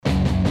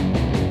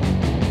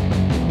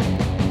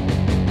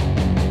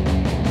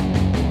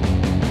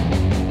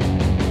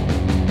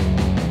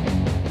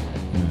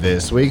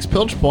This week's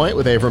Pilch Point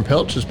with Avram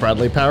Pilch is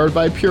proudly powered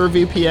by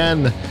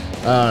PureVPN.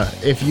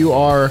 If you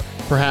are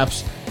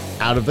perhaps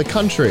out of the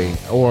country,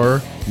 or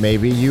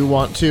maybe you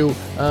want to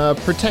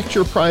protect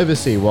your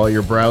privacy while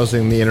you're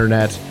browsing the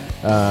internet,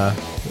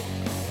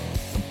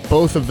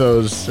 both of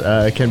those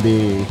can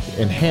be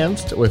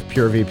enhanced with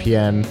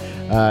PureVPN.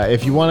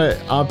 If you want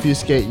to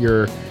obfuscate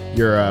your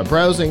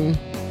browsing,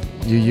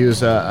 you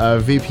use a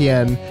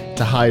VPN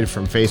to hide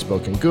from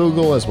Facebook and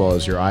Google, as well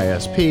as your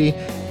ISP,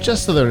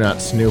 just so they're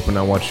not snooping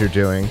on what you're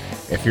doing.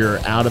 If you're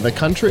out of the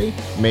country,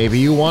 maybe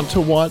you want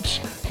to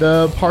watch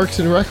the Parks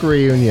and Rec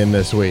reunion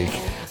this week.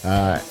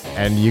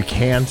 And you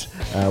can't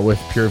with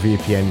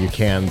PureVPN. You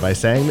can by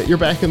saying that you're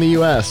back in the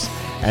US,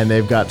 and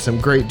they've got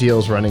some great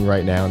deals running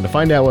right now. And to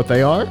find out what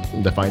they are,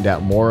 and to find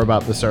out more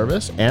about the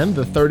service and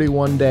the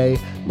 31-day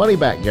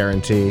money-back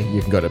guarantee,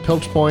 you can go to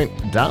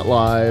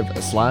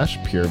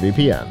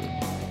pilchpoint.live/PureVPN.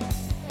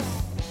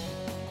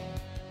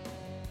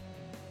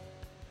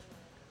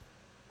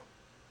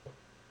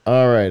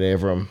 All right,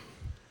 Avram.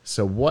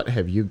 So what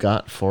have you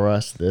got for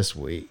us this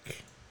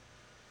week?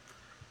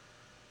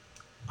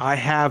 I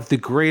have the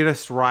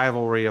greatest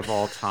rivalry of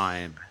all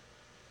time.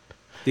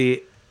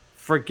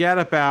 Forget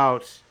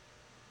about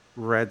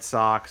Red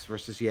Sox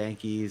versus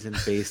Yankees in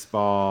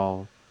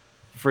baseball.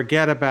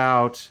 Forget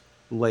about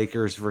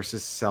Lakers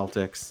versus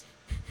Celtics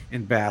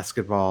in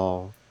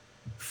basketball.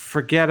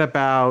 Forget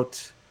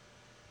about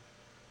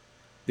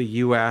the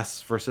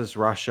U.S. versus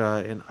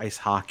Russia in ice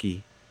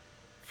hockey.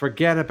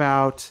 Forget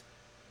about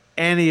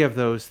any of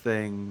those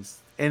things,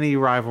 any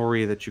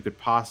rivalry that you could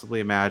possibly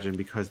imagine,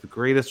 because the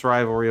greatest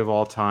rivalry of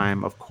all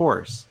time, of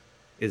course,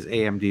 is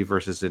AMD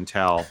versus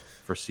Intel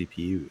for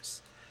CPUs.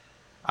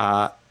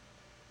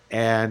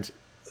 And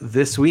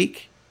this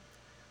week,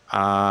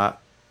 our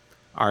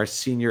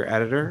senior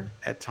editor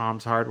at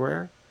Tom's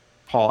Hardware,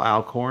 Paul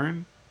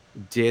Alcorn,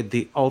 did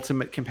the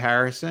ultimate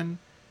comparison,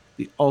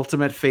 the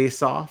ultimate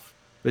face-off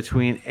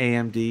between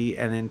AMD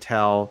and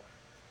Intel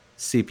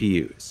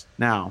CPUs.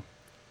 Now,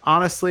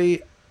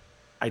 honestly,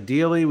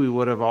 ideally, we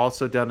would have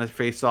also done a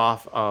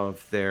face-off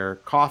of their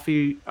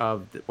coffee,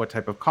 of what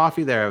type of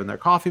coffee they have in their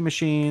coffee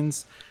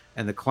machines,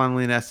 and the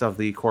cleanliness of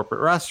the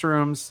corporate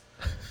restrooms.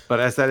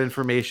 But as that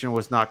information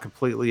was not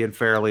completely and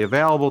fairly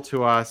available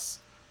to us,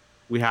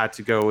 we had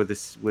to go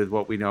with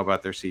what we know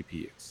about their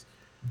CPUs.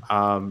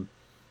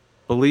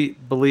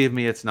 Believe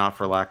me, it's not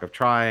for lack of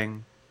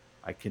trying.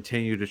 I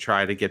continue to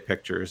try to get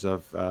pictures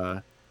of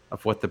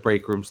what the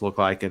break rooms look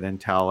like at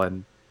Intel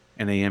and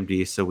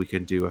AMD, so we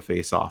can do a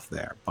face-off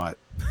there. But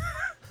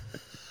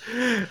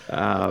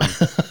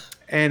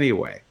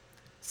anyway,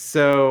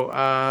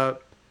 so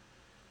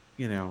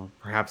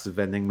perhaps a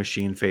vending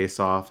machine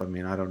face-off. I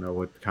mean, I don't know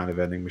what kind of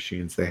vending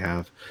machines they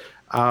have.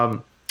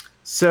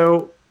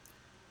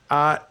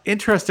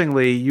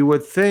 Interestingly, you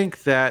would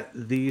think that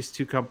these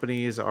two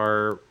companies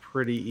are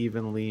pretty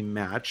evenly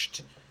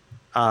matched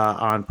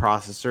on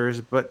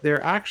processors, but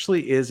there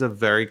actually is a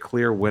very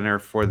clear winner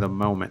for the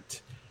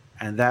moment.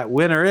 And that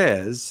winner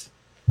is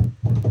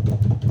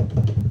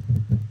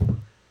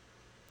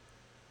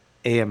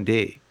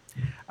AMD.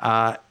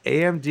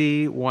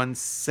 AMD won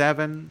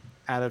 7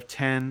 out of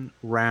 10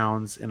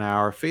 rounds in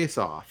our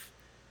face-off.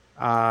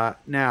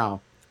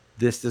 Now,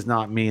 this does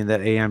not mean that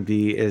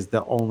AMD is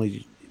the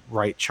only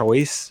right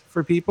choice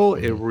for people.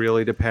 It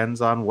really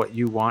depends on what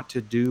you want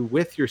to do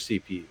with your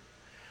CPU.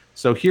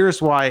 So here's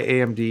why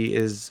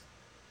AMD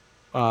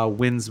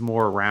wins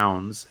more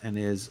rounds and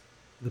is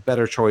the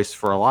better choice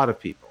for a lot of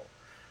people.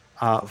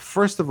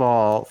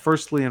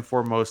 Firstly and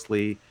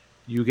foremostly,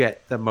 you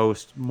get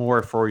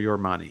more for your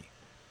money.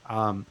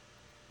 AMD's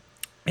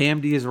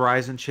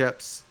Ryzen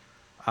chips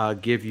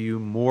give you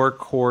more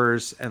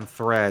cores and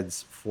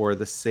threads for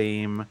the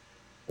same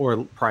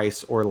or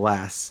price or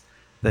less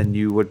than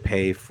you would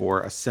pay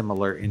for a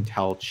similar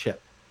Intel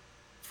chip.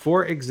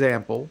 For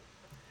example,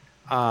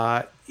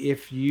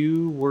 if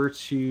you were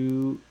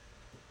to,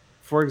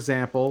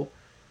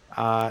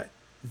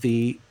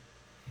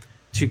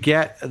 to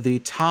get the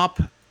top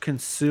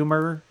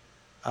consumer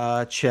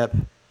chip,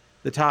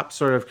 the top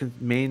sort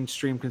of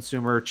mainstream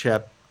consumer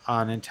chip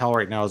on Intel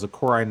right now is a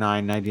Core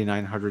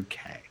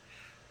i9-9900K.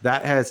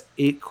 That has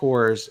 8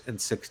 cores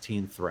and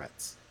 16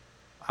 threads.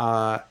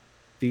 The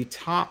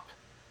top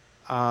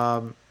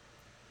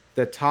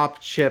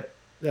chip,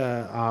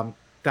 that's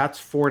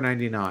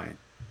 $499.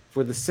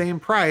 For the same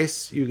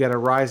price, you get a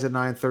Ryzen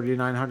 9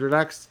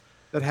 3900X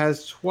that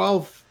has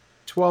 12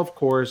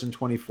 cores and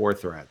 24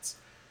 threads.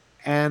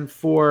 And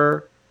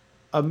for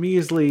a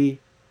measly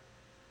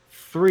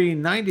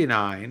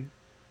 $399,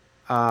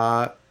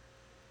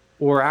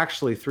 or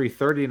actually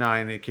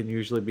 $339, it can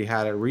usually be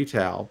had at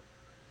retail.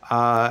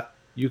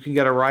 You can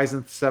get a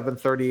Ryzen 7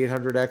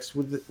 3800X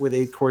with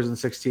 8 cores and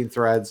 16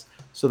 threads.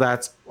 So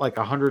that's like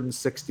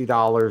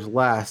 $160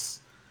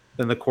 less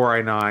than the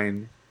Core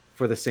i9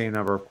 for the same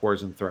number of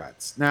cores and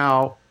threads.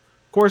 Now,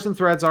 cores and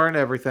threads aren't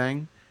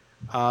everything.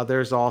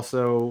 There's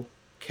also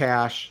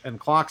cache and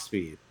clock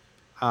speed.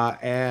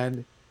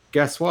 And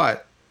guess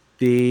what?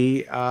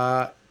 The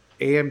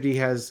AMD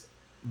has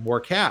more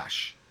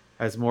cache,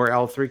 has more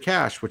L3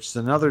 cache, which is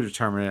another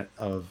determinant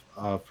of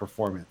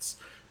performance.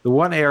 The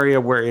one area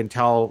where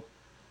Intel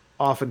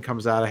often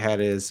comes out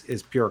ahead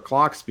is pure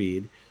clock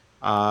speed.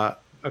 A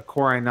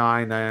Core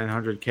i9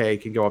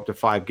 900K can go up to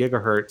 5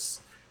 gigahertz,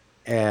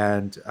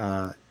 and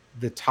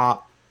the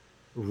top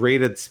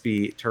rated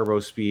speed, turbo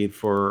speed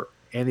for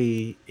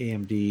any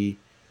AMD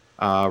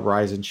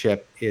Ryzen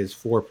chip is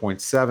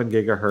 4.7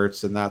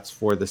 gigahertz, and that's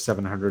for the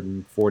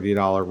 $740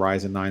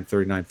 Ryzen 9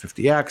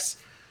 3950X.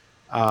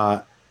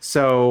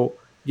 So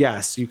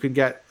yes, you can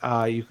get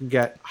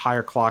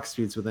higher clock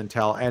speeds with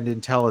Intel, and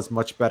Intel is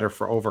much better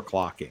for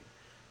overclocking,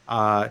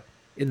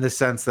 in the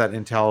sense that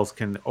Intels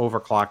can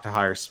overclock to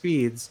higher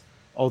speeds,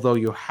 although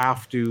you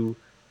have to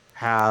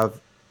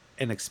have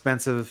an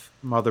expensive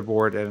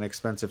motherboard and an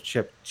expensive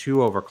chip to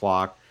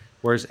overclock,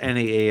 whereas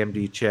any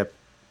AMD chip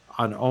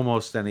on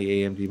almost any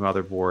AMD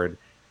motherboard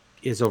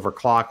is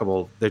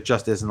overclockable. There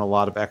just isn't a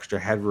lot of extra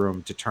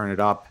headroom to turn it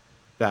up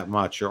that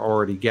much. You're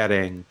already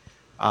getting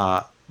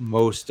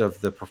most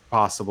of the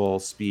possible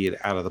speed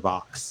out of the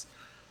box.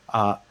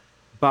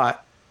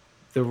 But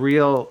the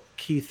real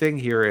key thing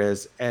here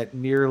is at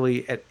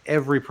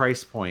every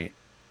price point,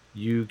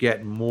 you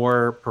get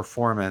more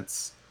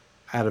performance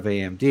out of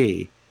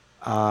AMD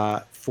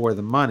for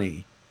the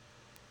money.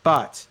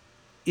 But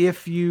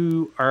if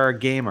you are a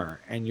gamer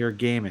and you're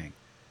gaming,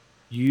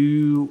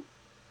 you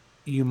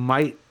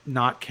might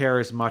not care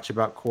as much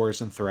about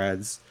cores and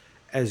threads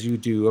as you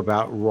do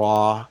about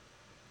raw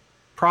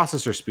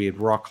processor speed,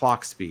 raw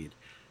clock speed.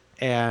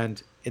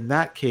 And in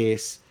that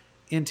case,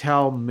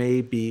 Intel may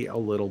be a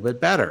little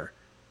bit better.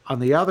 On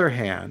the other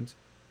hand,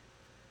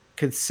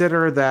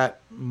 consider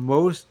that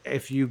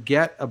if you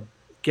get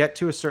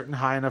to a certain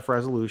high enough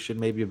resolution,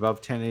 maybe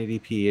above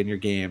 1080p in your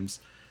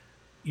games,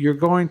 you're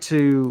going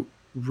to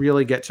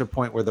really get to a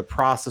point where the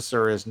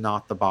processor is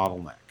not the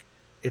bottleneck.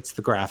 It's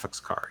the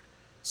graphics card.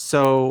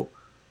 So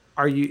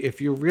if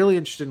you're really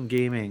interested in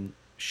gaming,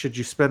 should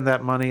you spend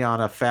that money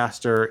on a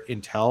faster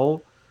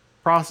Intel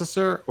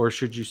processor, or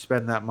should you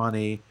spend that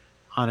money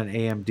on an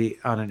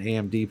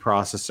AMD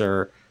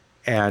processor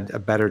and a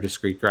better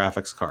discrete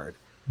graphics card?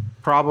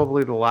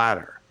 Probably the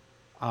latter.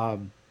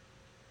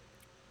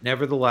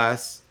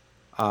 Nevertheless,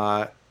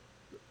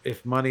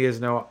 if money is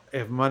no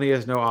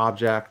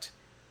object,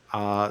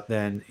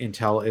 then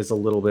Intel is a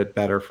little bit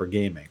better for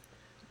gaming.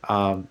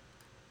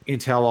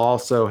 Intel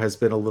also has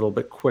been a little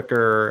bit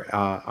quicker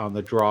on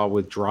the draw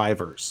with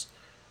drivers,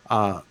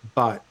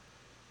 but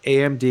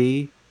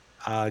AMD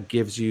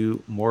gives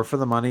you more for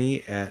the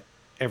money at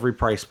every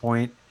price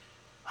point,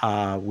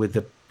 with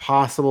the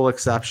possible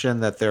exception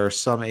that there are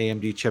some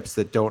AMD chips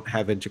that don't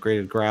have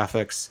integrated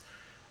graphics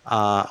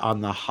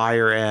on the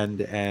higher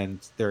end, and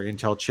there are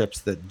Intel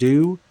chips that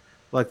do,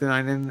 like the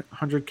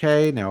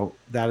 900K. Now,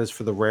 that is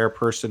for the rare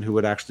person who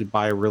would actually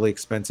buy a really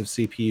expensive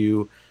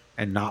CPU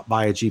and not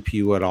buy a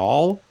GPU at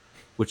all,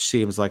 which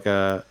seems like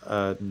a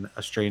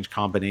strange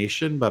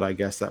combination, but I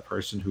guess that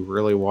person who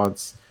really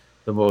wants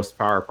the most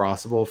power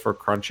possible for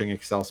crunching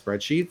Excel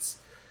spreadsheets,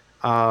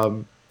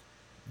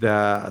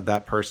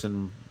 that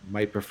person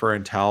might prefer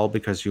Intel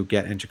because you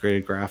get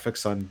integrated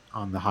graphics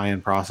on the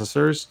high-end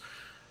processors.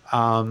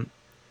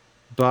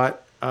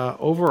 But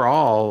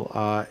overall,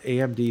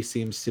 AMD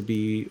seems to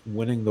be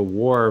winning the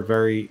war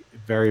very,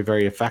 very,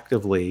 very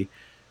effectively.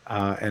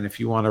 And if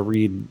you want to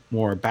read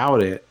more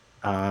about it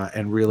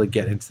and really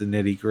get into the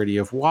nitty-gritty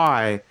of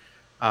why,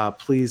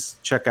 please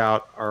check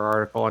out our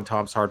article on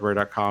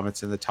tomshardware.com.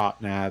 It's in the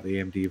top nav,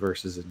 AMD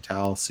versus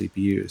Intel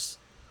CPUs.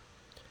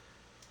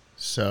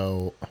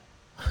 So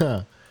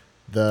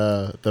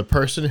the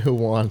person who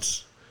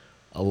wants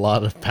a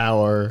lot of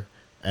power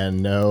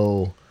and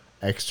no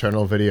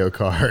external video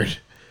card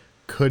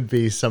could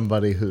be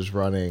somebody who's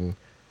running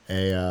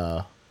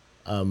a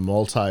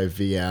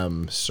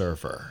multi-VM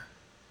server.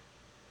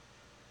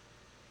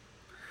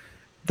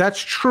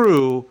 That's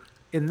true.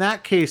 In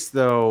that case,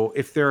 though,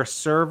 if they're a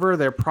server,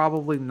 they're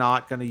probably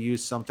not going to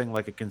use something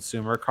like a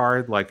consumer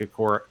card, like a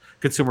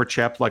consumer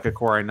chip, like a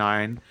Core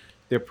i9.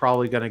 They're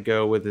probably going to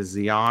go with a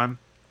Xeon.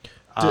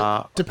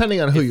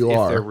 Depending on who you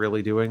are, if they're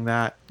really doing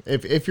that.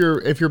 If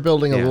you're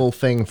building a little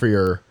thing for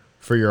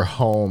your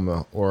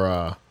home or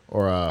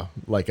a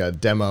like a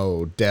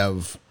demo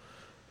dev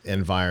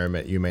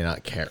environment, you may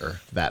not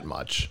care that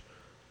much.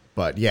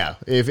 But yeah,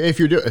 if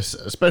you're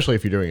especially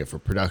if you're doing it for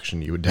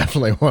production, you would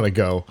definitely want to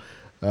go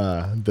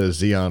the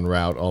Xeon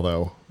route.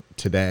 Although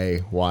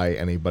today, why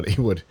anybody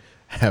would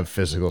have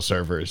physical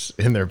servers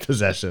in their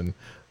possession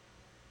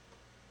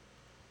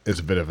is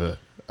a bit of a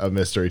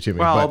mystery to me.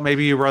 Well,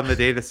 maybe you run the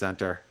data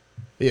center.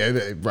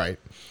 Yeah, right.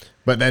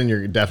 But then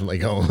you're definitely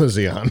going with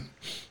Xeon.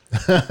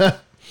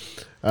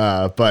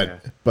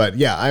 But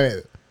yeah,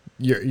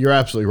 you're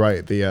absolutely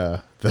right.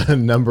 The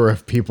number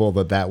of people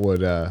that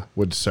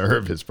would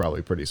serve is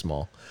probably pretty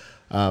small.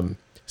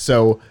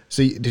 So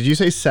did you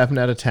say 7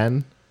 out of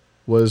 10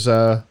 was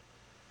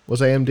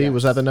AMD? Yes.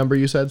 Was that the number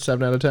you said?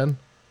 7 out of 10?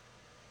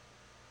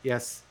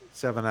 Yes,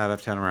 7 out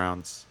of 10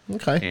 rounds.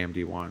 Okay.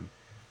 AMD won.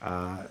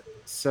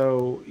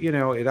 So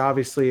it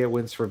obviously it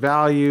wins for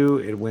value.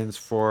 It wins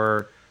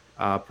for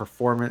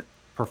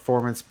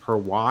performance per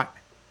watt.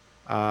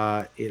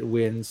 It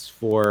wins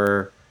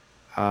for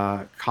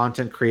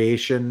content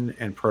creation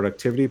and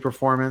productivity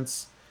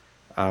performance.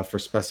 For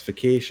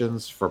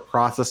specifications, for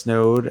process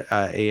node,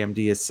 AMD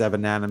is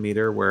 7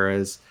 nanometer,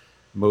 whereas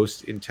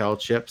most Intel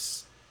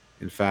chips,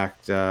 in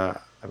fact, I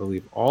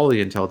believe all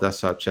the Intel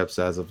desktop chips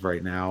as of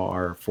right now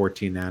are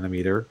 14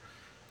 nanometer.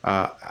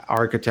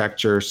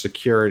 Architecture,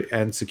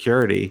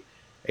 security,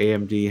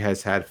 AMD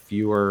has had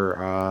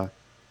fewer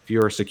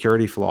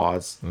security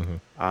flaws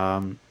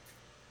than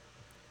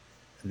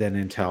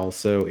Intel.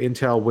 So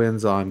Intel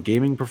wins on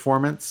gaming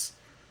performance,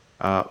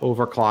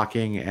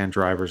 overclocking, and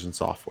drivers and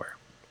software.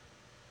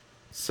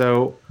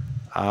 So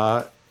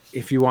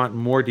if you want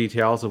more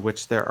details, of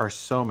which there are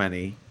so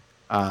many,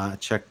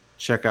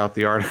 check out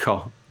the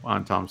article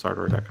on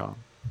tomshardware.com.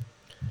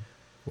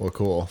 Well,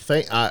 cool.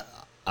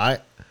 I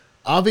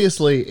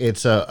obviously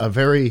it's a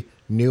very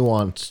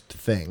nuanced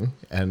thing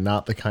and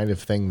not the kind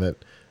of thing that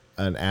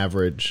an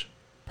average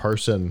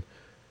person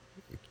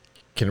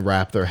can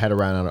wrap their head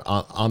around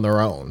on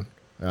their own.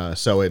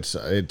 So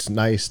it's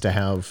nice to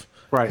have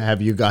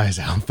you guys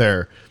out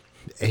there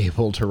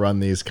able to run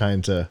these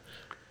kinds of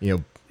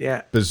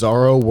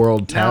bizarro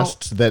world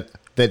tests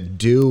that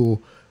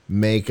do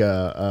make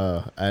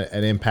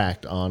an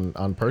impact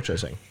on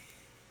purchasing.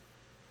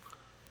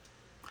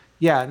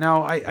 Yeah,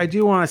 now I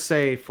do want to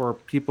say for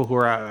people who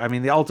are, I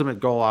mean, the ultimate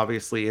goal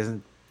obviously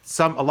isn't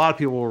a lot of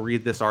people will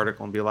read this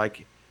article and be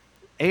like,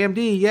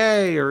 AMD,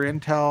 yay, or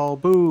Intel,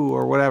 boo,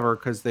 or whatever,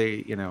 because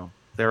there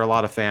are a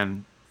lot of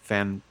fan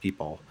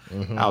people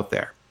out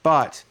there.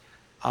 But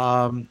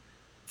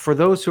for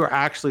those who are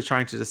actually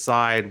trying to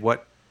decide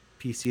what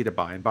PC to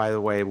buy, and by the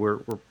way, we're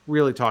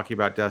really talking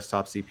about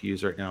desktop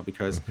CPUs right now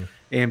because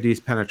AMD's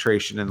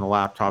penetration in the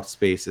laptop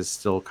space is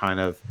still kind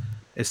of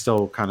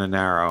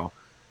narrow.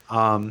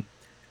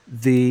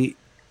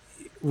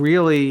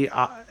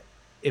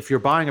 If you're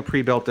buying a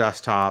pre-built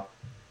desktop,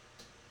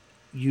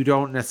 you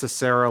don't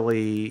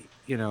necessarily,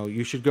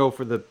 you should go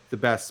for the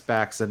best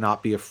specs and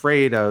not be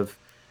afraid of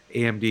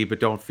AMD, but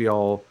don't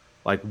feel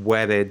like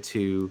wedded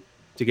to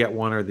get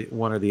one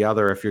or the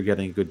other if you're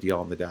getting a good deal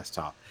on the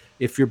desktop.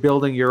 If you're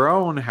building your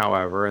own,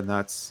 however, and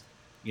that's,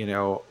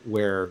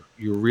 where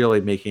you're really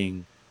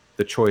making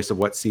the choice of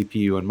what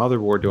CPU and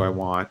motherboard do I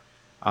want,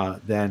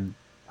 then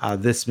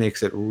this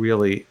makes it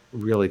really,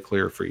 really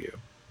clear for you.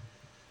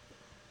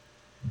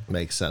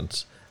 Makes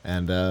sense.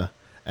 And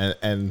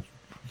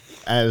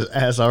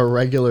as our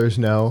regulars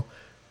know,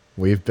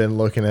 we've been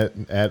looking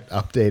at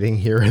updating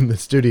here in the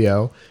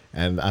studio,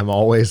 and I'm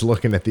always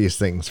looking at these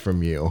things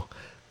from you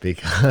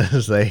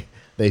because they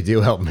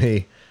do help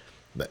me.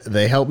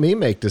 They help me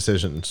make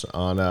decisions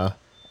on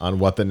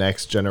what the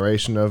next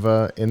generation of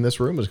In This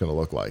Room is going to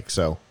look like.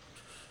 So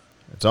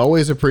it's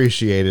always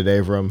appreciated,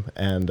 Avram,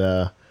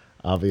 and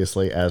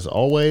obviously, as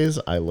always,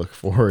 I look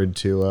forward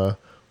to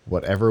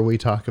whatever we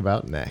talk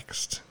about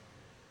next.